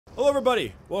Hello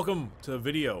everybody, welcome to a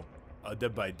video, a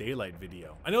Dead by Daylight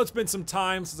video. I know it's been some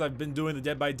time since I've been doing the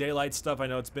Dead by Daylight stuff. I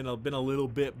know it's been a little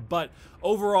bit, but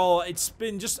overall it's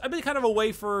been I've been kind of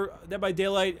away for Dead by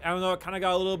Daylight. I don't know, I kind of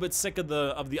got a little bit sick of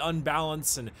the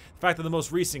unbalance and the fact that the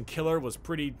most recent killer was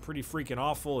pretty freaking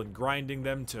awful, and grinding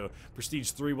them to Prestige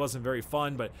 3 wasn't very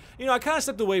fun. But you know, I kind of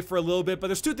stepped away for a little bit, but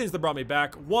there's two things that brought me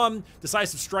back. One,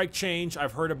 decisive strike change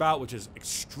I've heard about, which is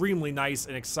extremely nice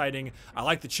and exciting. I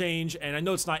like the change, and I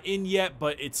know it's not in yet,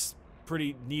 but it's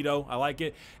pretty neato. I like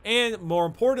it. And more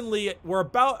importantly, we're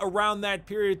about around that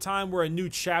period of time where a new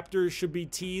chapter should be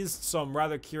teased, so I'm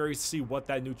rather curious to see what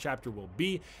that new chapter will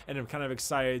be, and I'm kind of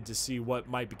excited to see what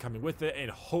might be coming with it, and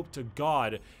hope to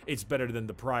God it's better than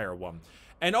the prior one.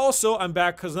 And also, I'm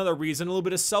back because another reason, a little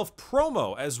bit of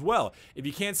self-promo as well. If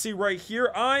you can't see right here,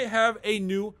 I have a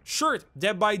new shirt,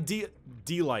 Dead by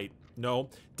Daylight. No,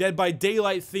 Dead by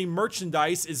Daylight themed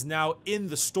merchandise is now in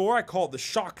the store. I call it the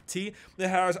SHOCKY. It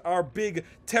has our big,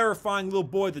 terrifying little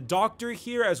boy, the Doctor,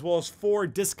 here, as well as 4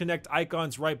 disconnect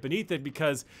icons right beneath it,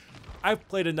 because I've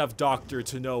played enough Doctor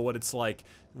to know what it's like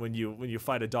when you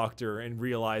fight a Doctor and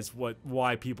realize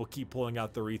why people keep pulling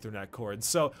out their Ethernet cords.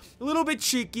 So a little bit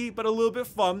cheeky, but a little bit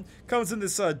fun. Comes in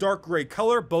this dark gray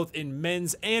color, both in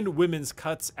men's and women's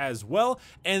cuts as well.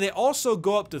 And they also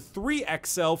go up to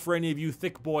 3XL for any of you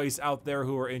thick boys out there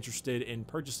who are interested in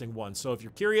purchasing one. So if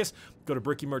you're curious, go to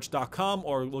brickymerch.com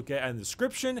or look at it in the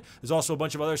description. There's also a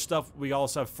bunch of other stuff. We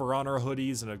also have For Honor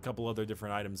hoodies and a couple other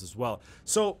different items as well.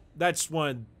 So that's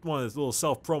one of those little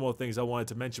self-promo things I wanted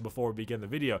to mention before we begin the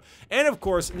video. And of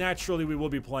course, naturally, we will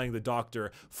be playing the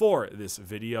Doctor for this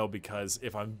video, because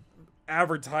if I'm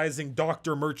advertising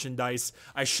Doctor merchandise,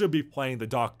 I should be playing the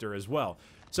Doctor as well.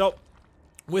 So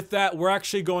with that, we're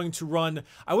actually going to run,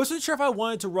 I wasn't sure if I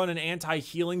wanted to run an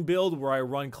anti-healing build where I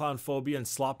run Clown Phobia and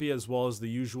Sloppy as well as the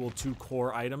usual 2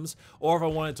 core items, or if I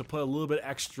wanted to put a little bit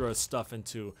extra stuff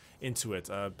into it.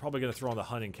 Probably going to throw in the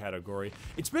hunting category.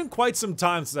 It's been quite some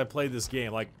time since I played this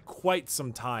game, like quite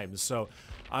some time, so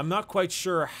I'm not quite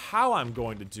sure how I'm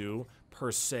going to do,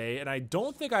 per se, and I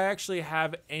don't think I actually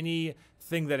have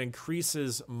anything that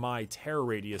increases my tear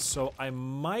radius, so I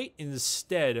might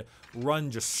instead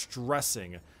run just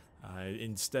stressing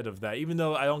instead of that, even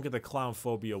though I don't get the Clown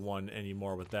Phobia one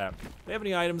anymore with that. Do they have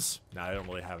any items? No, I don't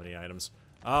really have any items.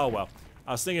 Oh, well.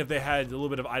 I was thinking if they had a little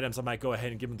bit of items, I might go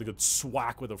ahead and give them the good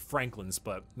swack with the Franklins,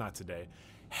 but not today.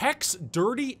 Hex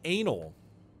Dirty Anal.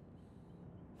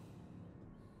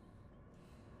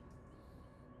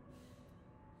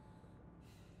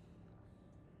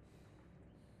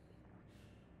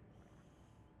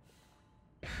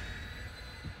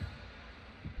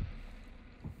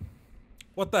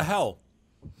 What the hell?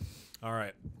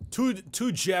 Alright.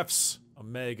 Two Jeffs, a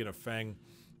Meg and a Fang.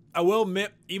 I will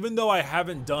admit, even though I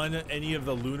haven't done any of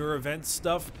the lunar event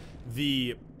stuff,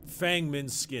 the Fang Min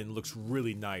skin looks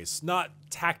really nice. Not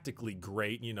tactically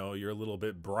great, you know, you're a little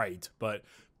bit bright, but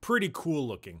pretty cool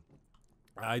looking.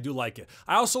 I do like it.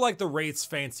 I also like the Wraith's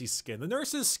fancy skin. The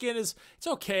Nurse's skin it's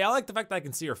okay. I like the fact that I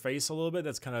can see her face a little bit.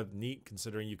 That's kind of neat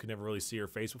considering you can never really see her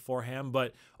face beforehand.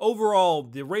 But overall,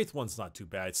 the Wraith one's not too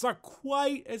bad. It's not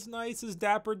quite as nice as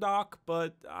Dapper Doc,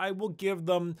 but I will give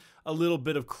them a little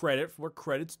bit of credit for where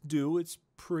credit's due. It's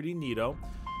pretty neato.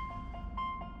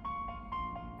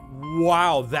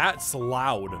 Wow, that's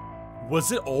loud.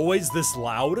 Was it always this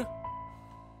loud?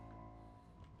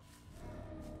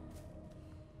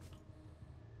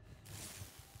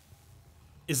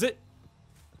 Is it?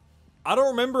 I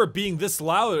don't remember it being this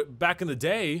loud back in the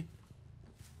day.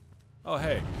 Oh,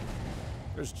 hey.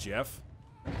 There's Jeff.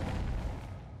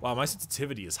 Wow, my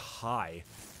sensitivity is high.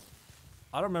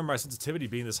 I don't remember my sensitivity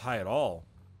being this high at all.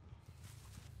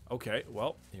 Okay,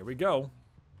 well, here we go.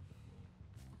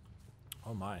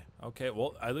 Oh my. Okay,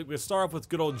 well, I think we'll start off with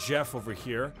good old Jeff over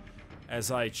here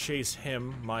as I chase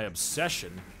him, my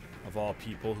obsession, of all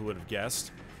people, who would have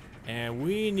guessed. And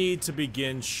we need to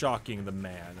begin shocking the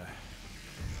man.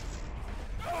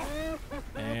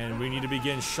 And we need to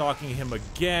begin shocking him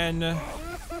again.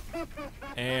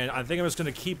 And I think I'm just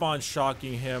going to keep on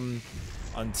shocking him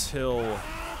until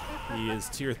he is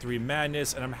tier 3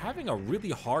 madness. And I'm having a really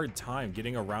hard time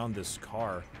getting around this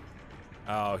car.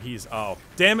 Oh, oh,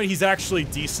 damn it, he's actually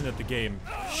decent at the game.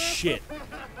 Shit.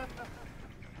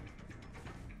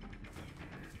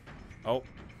 Oh.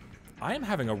 I am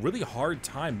having a really hard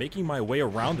time making my way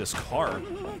around this car.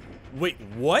 Wait,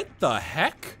 what the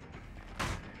heck?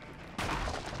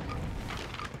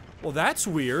 Well, that's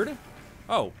weird.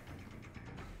 Oh.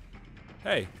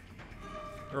 Hey.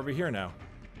 You're over here now.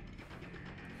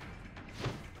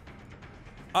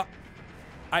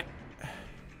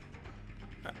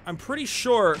 I'm pretty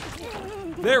sure.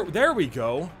 There we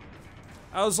go.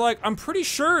 I was like, I'm pretty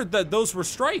sure that those were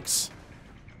strikes.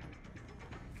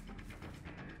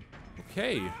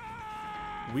 Okay.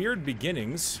 Weird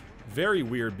beginnings. Very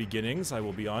weird beginnings, I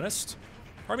will be honest.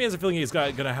 Part of me has a feeling he's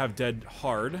gonna have dead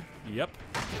hard. Yep.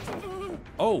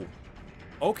 Oh.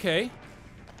 Okay.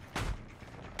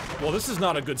 Well, this is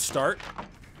not a good start.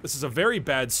 This is a very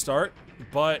bad start,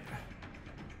 but...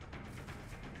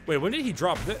 Wait, when did he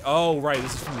drop this? Oh, right,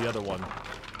 this is from the other one.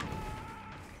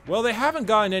 Well, they haven't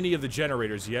gotten any of the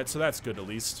generators yet, so that's good at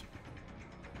least.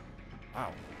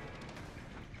 Wow.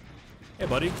 Hey,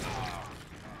 buddy.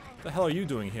 What the hell are you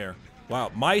doing here?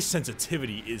 Wow, my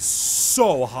sensitivity is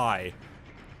so high.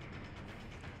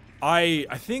 I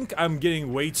think I'm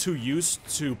getting way too used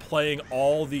to playing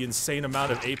all the insane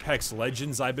amount of Apex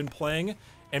Legends I've been playing,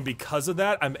 and because of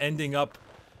that, I'm ending up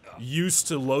used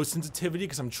to low sensitivity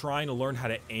because I'm trying to learn how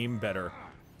to aim better,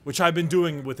 which I've been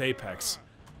doing with Apex.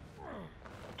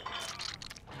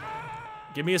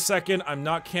 Give me a second, I'm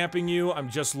not camping you,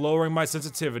 I'm just lowering my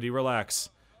sensitivity,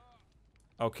 relax.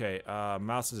 Okay,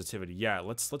 mouse sensitivity, yeah,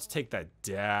 let's take that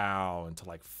down to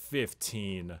like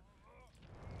 15.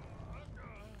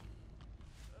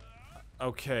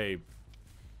 Okay,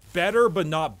 better but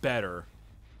not better.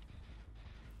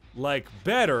 Like,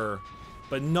 better,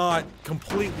 but not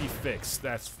completely fixed,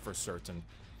 that's for certain.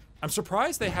 I'm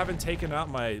surprised they haven't taken out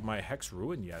my Hex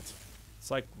Ruin yet.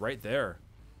 It's like right there.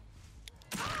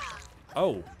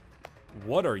 Oh,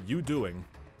 what are you doing?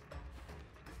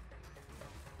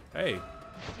 Hey.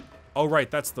 Oh, right,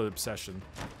 that's the obsession.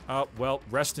 Well,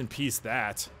 rest in peace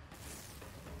that.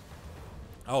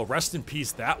 Oh, rest in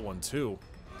peace that one, too.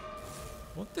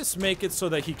 Won't this make it so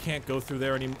that he can't go through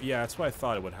there anymore? Yeah, that's what I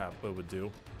thought it would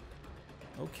do.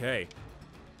 Okay.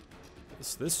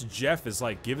 This Jeff is,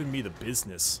 like, giving me the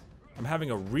business. I'm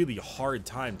having a really hard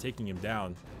time taking him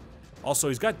down. Also,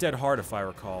 he's got dead hard, if I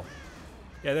recall.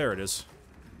 Yeah, there it is.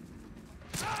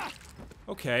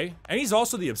 Okay. And he's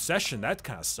also the obsession. That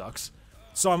kind of sucks.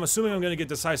 So I'm assuming I'm going to get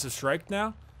decisive strike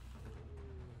now?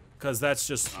 Because that's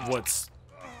just what's...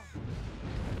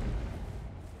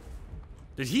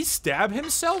 Did he stab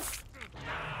himself?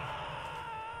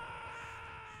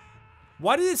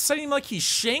 Why did it seem like he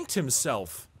shanked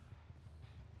himself?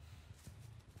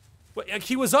 Like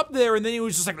he was up there and then he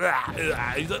was just like...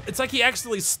 It's like he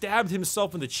accidentally stabbed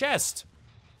himself in the chest.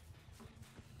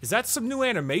 Is that some new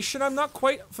animation I'm not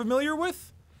quite familiar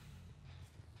with?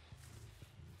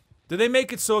 Did they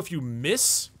make it so if you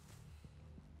miss?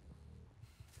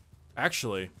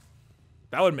 Actually,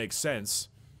 that would make sense.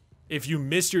 If you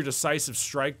miss your decisive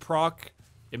strike proc,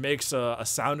 it makes a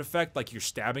sound effect like you're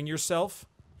stabbing yourself.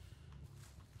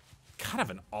 Kind of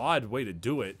an odd way to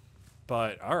do it,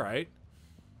 but alright.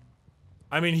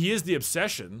 I mean, he is the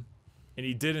obsession, and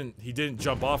he didn't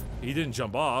jump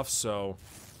off, so...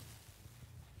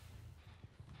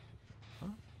 Huh?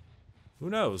 Who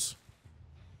knows?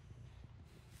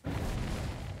 I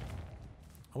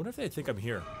wonder if they think I'm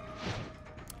here.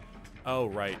 Oh,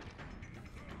 right.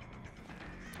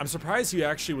 I'm surprised he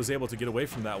actually was able to get away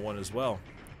from that one as well.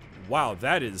 Wow,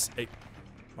 that is a...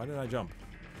 Why did I jump?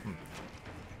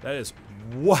 That is...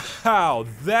 Wow,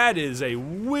 that is a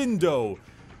window!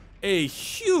 A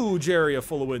huge area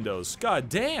full of windows. God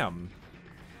damn!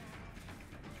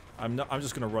 I'm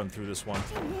just gonna run through this one.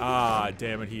 Ah,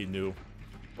 damn it, he knew.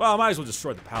 Well, I might as well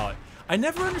destroy the pallet. I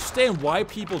never understand why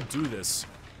people do this.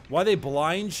 Why they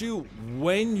blind you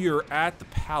when you're at the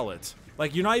pallet.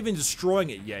 Like, you're not even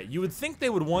destroying it yet. You would think they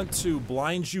would want to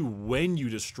blind you when you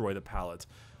destroy the pallet.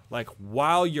 Like,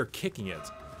 while you're kicking it.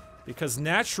 Because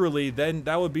naturally, then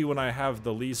that would be when I have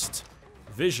the least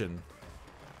vision.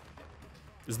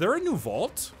 Is there a new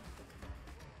vault?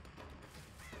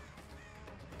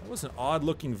 That was an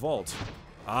odd-looking vault.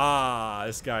 Ah,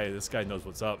 this guy knows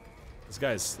what's up. This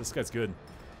guy's good.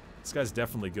 This guy's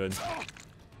definitely good.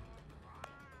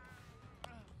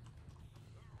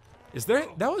 Is there...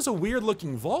 That was a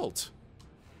weird-looking vault.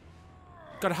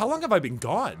 God, how long have I been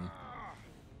gone?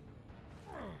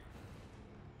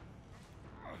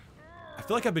 I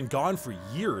feel like I've been gone for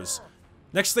years.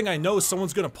 Next thing I know,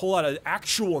 someone's gonna pull out an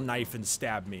actual knife and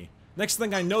stab me. Next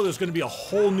thing I know, there's gonna be a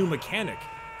whole new mechanic.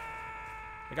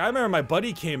 Like, I remember my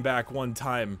buddy came back one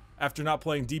time after not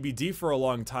playing DBD for a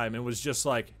long time and was just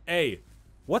like, hey,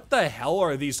 what the hell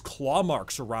are these claw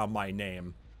marks around my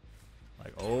name?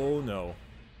 Like, oh no.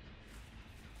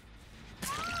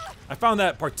 I found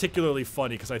that particularly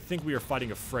funny because I think we were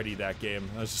fighting a Freddy that game.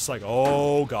 I was just like,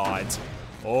 oh god.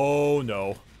 Oh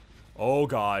no. Oh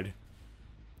god.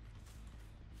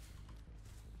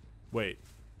 Wait.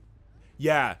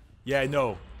 Yeah,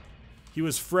 no. He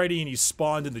was Freddy and he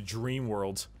spawned in the dream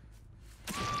world.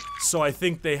 So I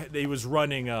think they was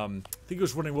running, I think it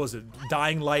was running, what was it?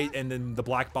 Dying Light and then the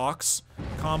Black Box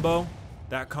combo.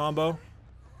 That combo.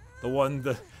 The one,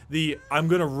 the I'm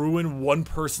gonna ruin one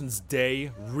person's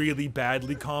day really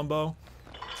badly combo.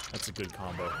 That's a good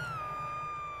combo.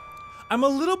 I'm a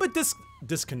little bit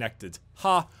disconnected.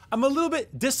 I'm a little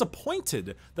bit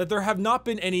disappointed that there have not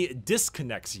been any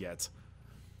disconnects yet.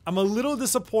 I'm a little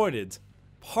disappointed.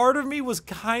 Part of me was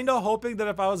kind of hoping that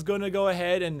if I was going to go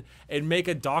ahead and make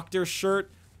a doctor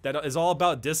shirt that is all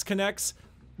about disconnects,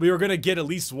 we were going to get at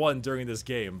least one during this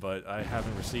game, but I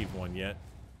haven't received one yet.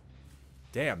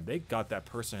 Damn, they got that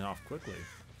person off quickly.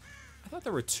 I thought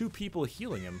there were 2 people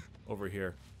healing him over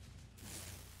here.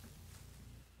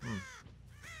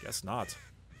 Guess not.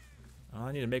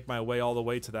 I need to make my way all the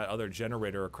way to that other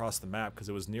generator across the map because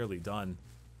it was nearly done.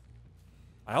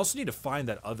 I also need to find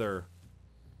that other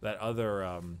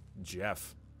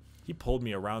Jeff. He pulled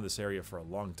me around this area for a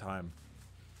long time.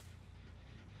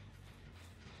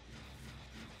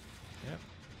 Yep.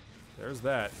 There's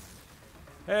that.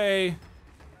 Hey!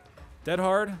 Dead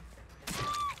hard?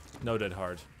 No dead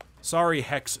hard. Sorry,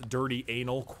 Hex Dirty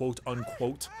Anal, quote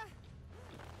unquote.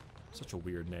 Such a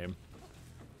weird name.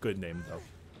 Good name, though.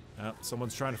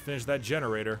 Someone's trying to finish that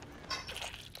generator.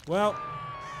 Well,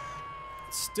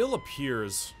 it still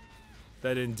appears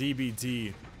that in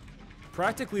DBD,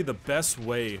 practically the best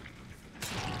way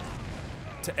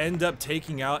to end up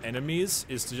taking out enemies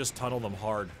is to just tunnel them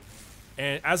hard.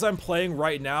 And as I'm playing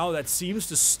right now, that seems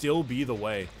to still be the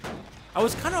way. I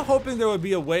was kind of hoping there would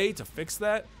be a way to fix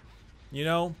that, you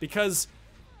know, because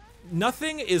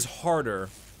nothing is harder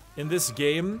in this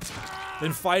game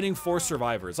than fighting 4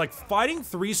 survivors. Like, fighting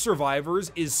 3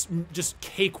 survivors is just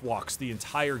cakewalks the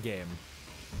entire game.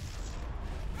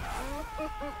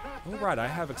 Oh, right, I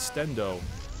have extendo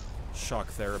shock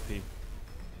therapy.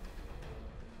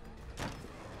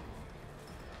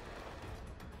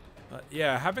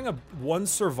 Yeah, having one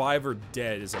survivor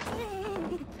dead is a...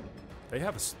 They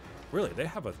have a... Really, they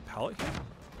have a pallet here?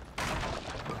 I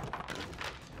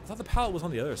thought the pallet was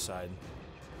on the other side.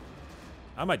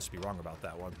 I might just be wrong about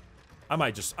that one. I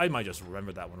might just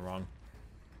remember that one wrong.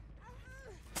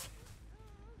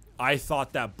 I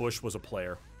thought that bush was a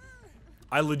player.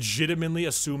 I legitimately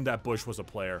assumed that bush was a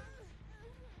player.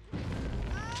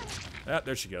 Ah,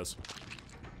 there she goes.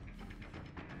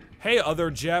 Hey, other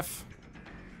Jeff.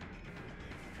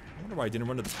 I wonder why I didn't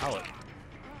run to the pallet.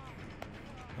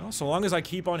 Well, so long as I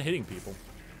keep on hitting people.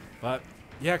 But,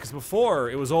 yeah, because before,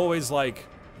 it was always like,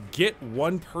 get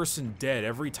one person dead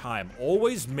every time.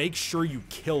 Always make sure you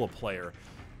kill a player.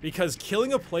 Because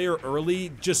killing a player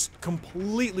early just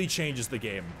completely changes the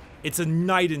game. It's a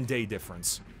night and day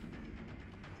difference.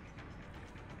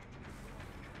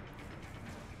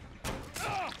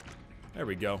 There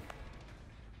we go.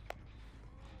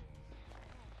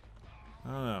 I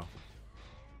don't know.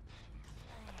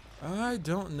 I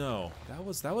don't know. That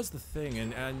was the thing,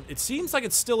 and it seems like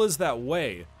it still is that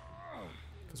way.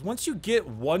 Because once you get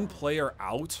one player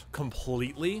out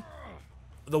completely,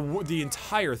 the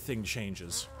entire thing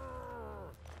changes.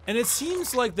 And it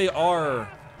seems like they are...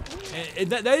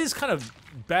 And that is kind of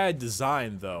bad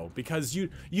design, though, because you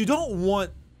don't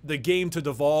want the game to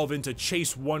devolve into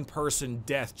chase one person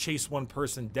death, chase one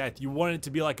person death. You want it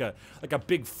to be like a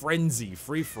big frenzy,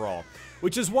 free-for-all.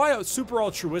 Which is why super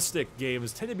altruistic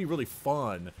games tend to be really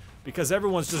fun, because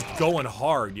everyone's just going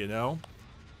hard, you know?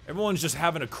 Everyone's just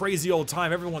having a crazy old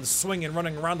time. Everyone's swinging,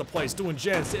 running around the place, doing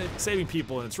gens, saving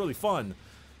people, and it's really fun.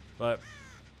 But,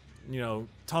 you know,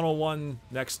 tunnel one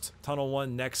next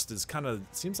is kind of,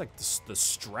 seems like the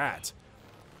strat.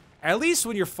 At least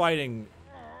when you're fighting...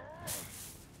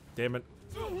 Damn it.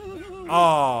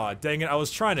 Aw, dang it, I was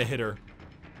trying to hit her.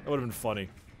 That would have been funny.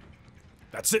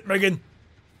 That's it, Megan!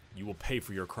 You will pay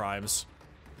for your crimes.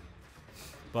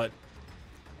 But...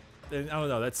 I don't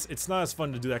know, it's not as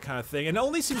fun to do that kind of thing. And it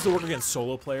only seems to work against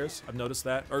solo players, I've noticed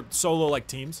that. Or solo-like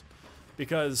teams.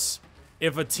 Because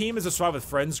if a team is a survive with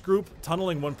friends group,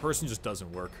 tunneling one person just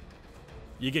doesn't work.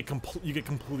 You get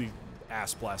completely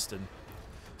ass blasted.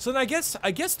 So then I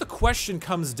guess the question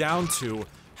comes down to,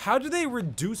 how do they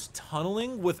reduce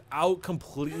tunneling without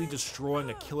completely destroying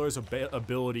a killer's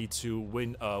ability to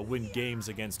win games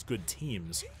against good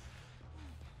teams?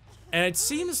 And it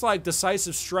seems like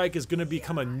Decisive Strike is going to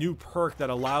become a new perk that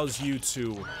allows you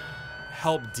to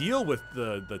help deal with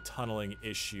the tunneling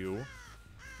issue.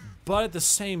 But at the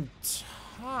same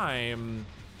time,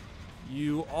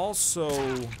 you also...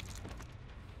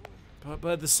 But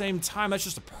at the same time, that's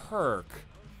just a perk.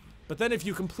 But then if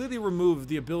you completely remove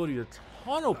the ability to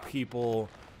tunnel people,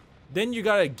 then you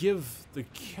gotta give the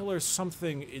killer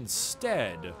something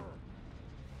instead.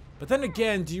 But then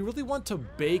again, do you really want to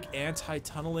bake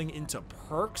anti-tunneling into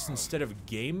perks instead of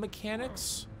game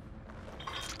mechanics?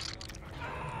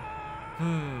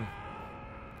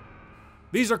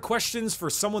 These are questions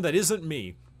for someone that isn't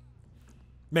me.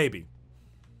 Maybe.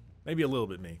 Maybe a little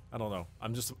bit me. I don't know.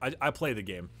 I play the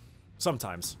game.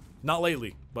 Sometimes. Not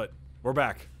lately, but we're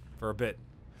back for a bit.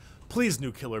 Please,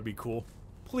 new killer, be cool.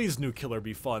 Please, new killer,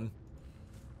 be fun.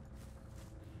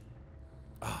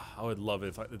 I would love it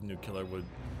if the new killer would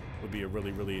be a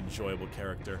really, really enjoyable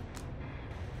character.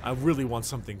 I really want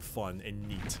something fun and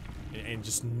neat and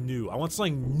just new. I want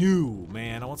something new,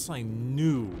 man. I want something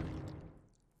new.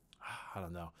 I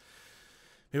don't know.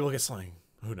 Maybe we'll get something.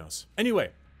 Who knows?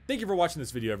 Anyway, thank you for watching this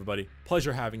video, everybody.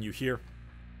 Pleasure having you here.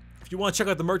 If you want to check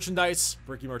out the merchandise,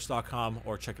 brickymerch.com,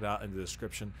 or check it out in the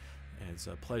description. And it's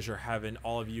a pleasure having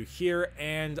all of you here,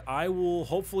 and I will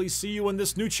hopefully see you when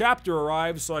this new chapter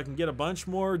arrives so I can get a bunch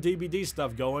more DBD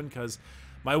stuff going, because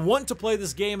my want to play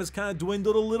this game has kind of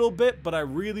dwindled a little bit, but I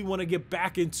really want to get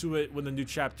back into it when the new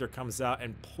chapter comes out,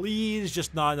 and please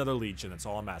just not another Legion. That's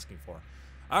all I'm asking for.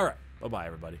 Alright, bye-bye,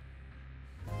 everybody.